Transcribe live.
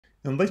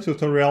In this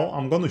tutorial,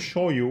 I'm going to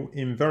show you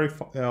in very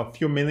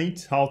few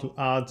minutes how to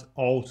add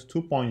OAuth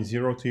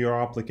 2.0 to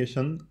your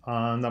application,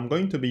 and I'm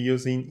going to be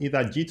using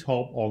either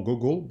GitHub or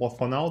Google, but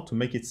for now, to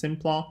make it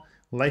simpler,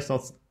 let's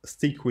not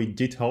stick with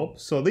GitHub.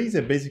 So this is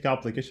a basic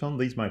application.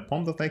 This is my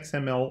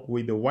pom.xml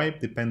with the web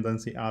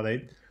dependency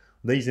added.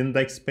 This is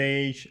index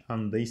page,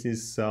 and this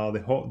is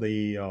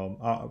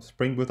the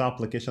Spring Boot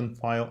application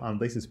file, and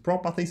this is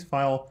properties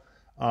file.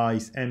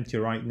 Is empty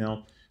right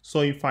now.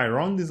 So if I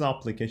run this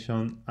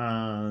application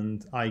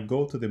and I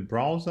go to the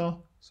browser,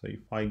 so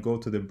if I go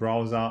to the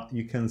browser,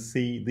 you can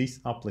see this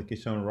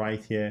application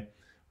right here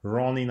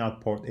running at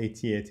port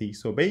 8080.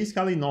 So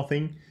basically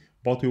nothing,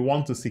 but we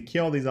want to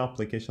secure this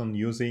application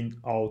using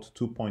OAuth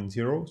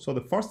 2.0. So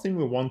the first thing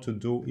we want to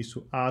do is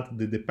to add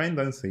the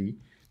dependency.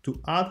 To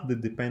add the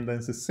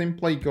dependency,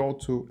 simply go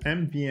to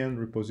Maven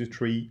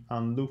Repository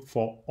and look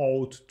for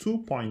OAuth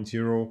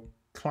 2.0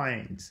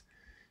 client.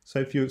 So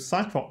if you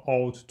search for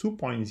OAuth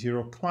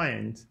 2.0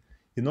 client,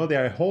 you know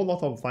there are a whole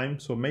lot of them,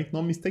 so make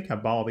no mistake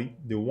about it.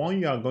 The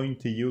one you are going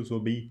to use will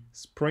be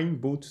Spring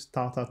Boot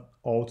Starter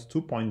OAuth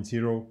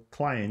 2.0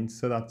 client,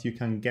 so that you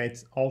can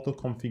get auto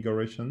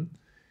configuration.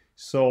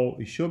 So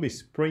it should be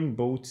Spring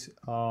Boot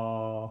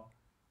Starter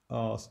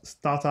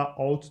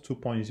OAuth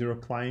 2.0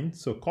 client.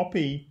 So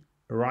copy it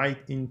right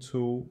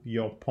into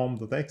your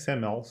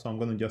pom.xml. So I'm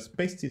going to just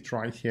paste it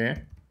right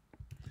here.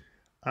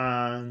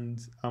 And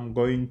I'm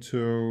going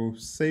to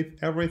save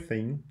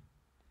everything.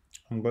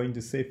 I'm going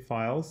to save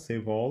files,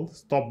 save all,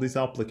 stop this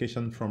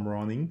application from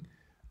running,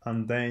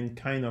 and then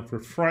kind of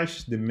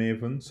refresh the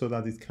Maven so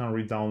that it can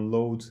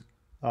re-download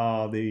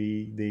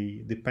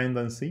the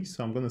dependency.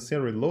 So I'm going to say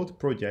reload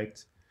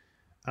project,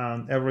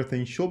 and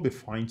everything should be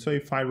fine. So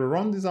if I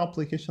rerun this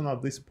application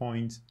at this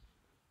point,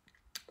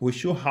 we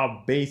should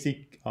have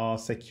basic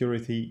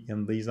security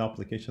in this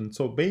application.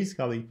 So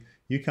basically,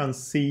 you can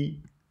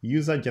see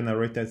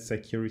user-generated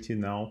security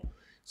now.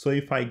 So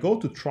if I go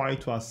to try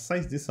to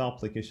access this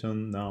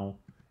application now,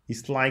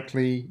 it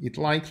likely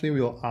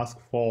will ask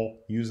for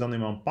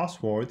username and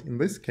password. In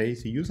this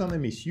case, the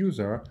username is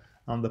user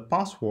and the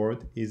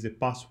password is the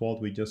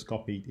password we just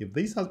copied. If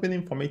this has been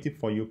informative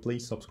for you,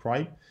 please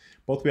subscribe.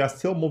 But we are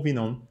still moving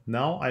on.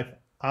 Now I've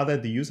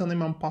added the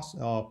username and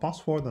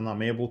password, and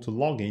I'm able to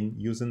log in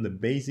using the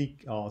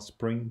basic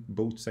Spring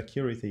Boot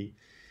security.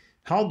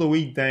 How do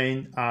we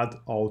then add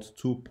OAuth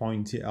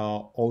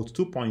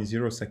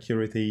 2.0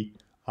 security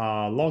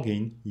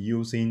login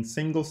using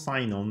single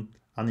sign-on?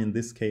 And in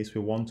this case,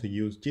 we want to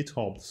use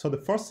GitHub. So the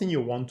first thing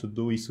you want to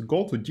do is to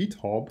go to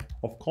GitHub.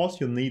 Of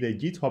course, you need a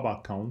GitHub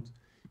account.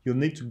 You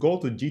need to go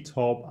to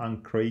GitHub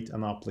and create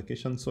an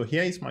application. So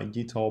here is my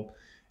GitHub.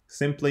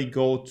 Simply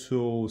go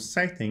to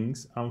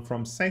settings, and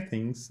from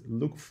settings,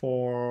 look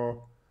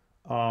for,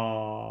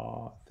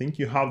 I think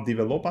you have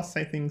developer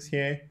settings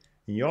here.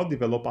 In your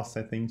developer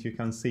settings, you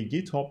can see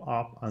GitHub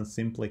app and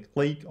simply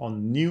click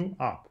on new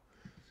app.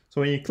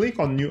 So when you click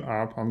on new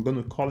app, I'm going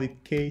to call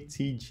it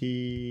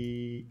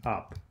KTG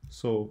app.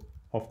 So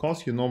of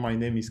course, you know my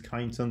name is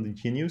Kyneton the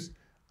Genius,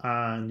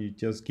 and you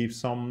just give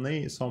some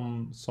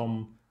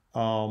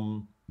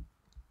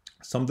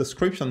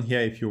description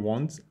here if you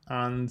want,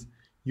 and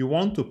you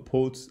want to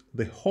put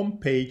the home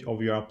page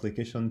of your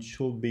application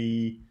should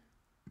be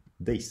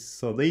this.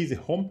 So this is the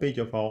home page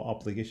of our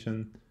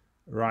application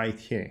right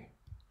here.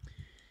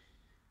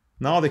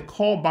 Now the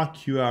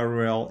callback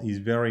URL is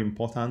very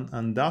important,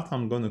 and that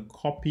I'm going to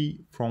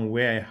copy from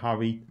where I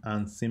have it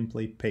and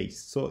simply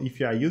paste. So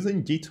if you are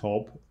using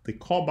GitHub, the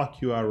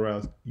callback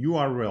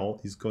URL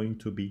is going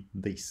to be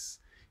this.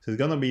 So it's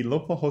going to be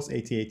localhost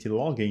 8080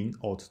 login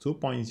OAuth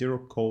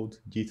 2.0 code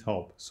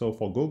GitHub. So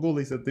for Google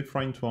it's a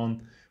different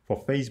one,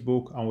 for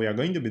Facebook, and we are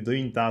going to be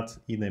doing that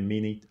in a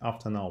minute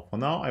after now. For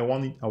now, I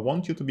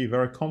want you to be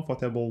very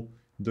comfortable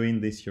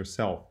doing this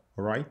yourself.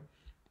 All right.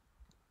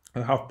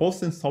 You have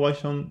post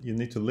installation, you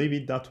need to leave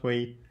it that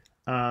way,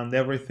 and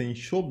everything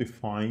should be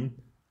fine.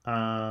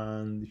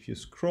 And if you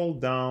scroll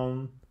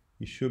down,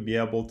 you should be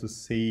able to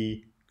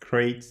see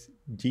create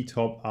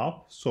GitHub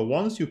app. So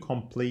once you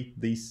complete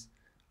this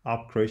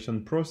app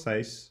creation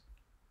process,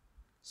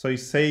 so it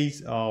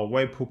says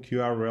webhook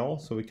URL,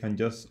 so we can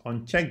just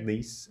uncheck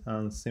this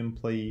and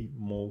simply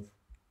move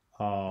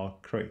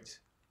create.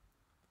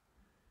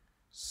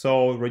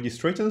 So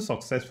registration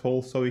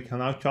successful, so we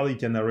can actually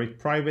generate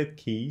private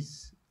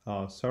keys.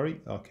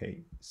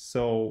 Okay.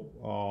 So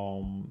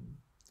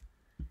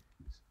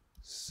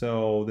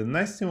the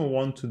next thing we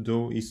want to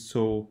do is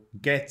to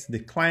get the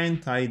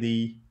client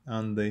ID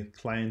and the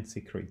client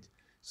secret.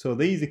 So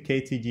there is a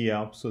KTG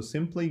app. So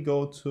simply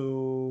go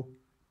to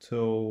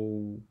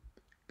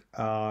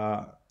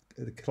the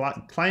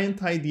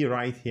client ID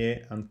right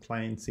here and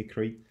client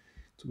secret.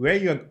 Where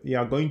you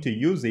are going to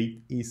use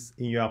it is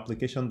in your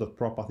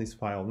application.properties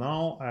file.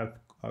 Now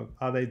I've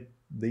added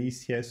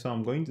this here, so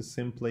I'm going to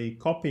simply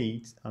copy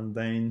it and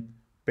then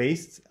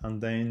paste,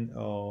 and then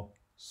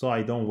so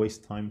I don't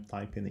waste time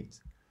typing it.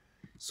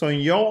 So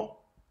in your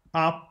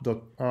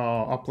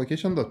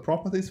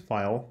application.properties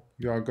file,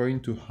 you are going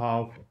to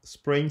have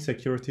Spring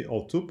Security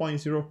OAuth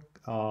 2.0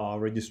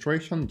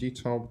 registration,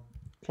 GitHub,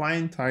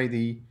 client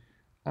ID,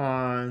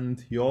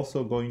 and you're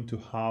also going to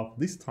have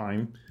this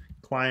time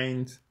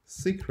client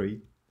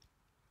secret.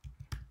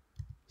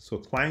 So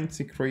client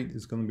secret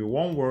is going to be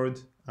one word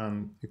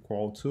and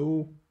equal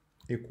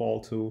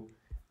to,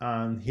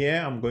 and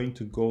here I'm going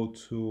to go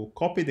to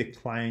copy the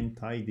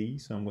client ID.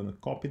 So I'm going to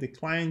copy the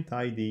client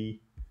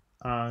ID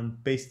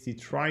and paste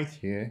it right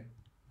here.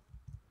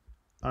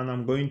 And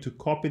I'm going to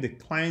copy the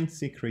client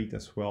secret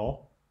as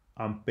well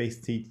and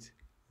paste it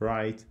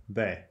right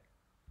there.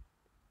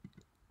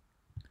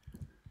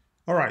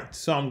 All right,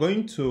 so I'm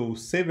going to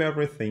save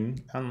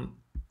everything and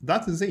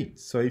that is it.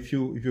 So if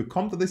you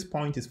come to this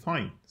point, it's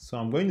fine. So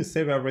I'm going to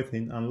save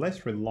everything and let's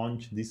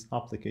relaunch this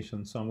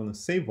application. So I'm going to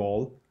save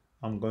all,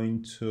 I'm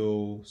going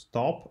to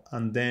stop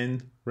and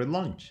then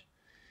relaunch.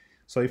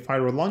 So if I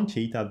relaunch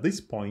it at this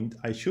point,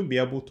 I should be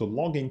able to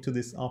log into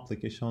this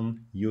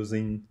application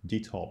using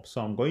GitHub.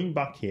 So I'm going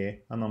back here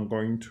and I'm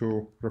going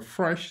to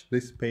refresh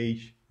this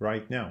page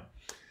right now.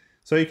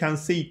 So you can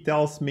see it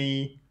tells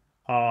me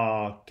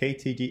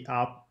KTG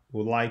app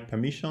would like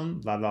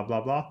permission, blah, blah,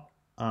 blah, blah,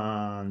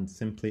 and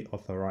simply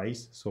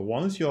authorize. So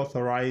once you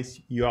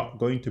authorize, you are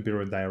going to be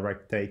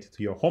redirected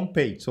to your home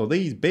page. So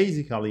this is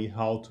basically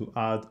how to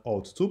add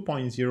OAuth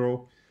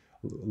 2.0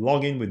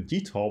 login with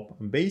GitHub,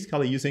 and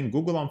basically using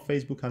Google and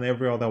Facebook and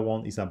every other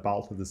one is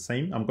about the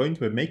same. I'm going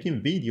to be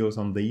making videos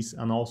on this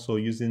and also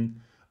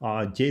using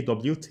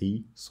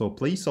JWT. So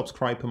please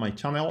subscribe to my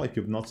channel if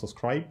you've not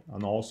subscribed,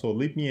 and also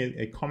leave me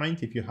a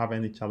comment if you have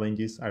any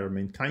challenges. I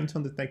remain kind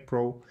on the Tech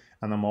Pro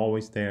and I'm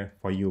always there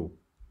for you.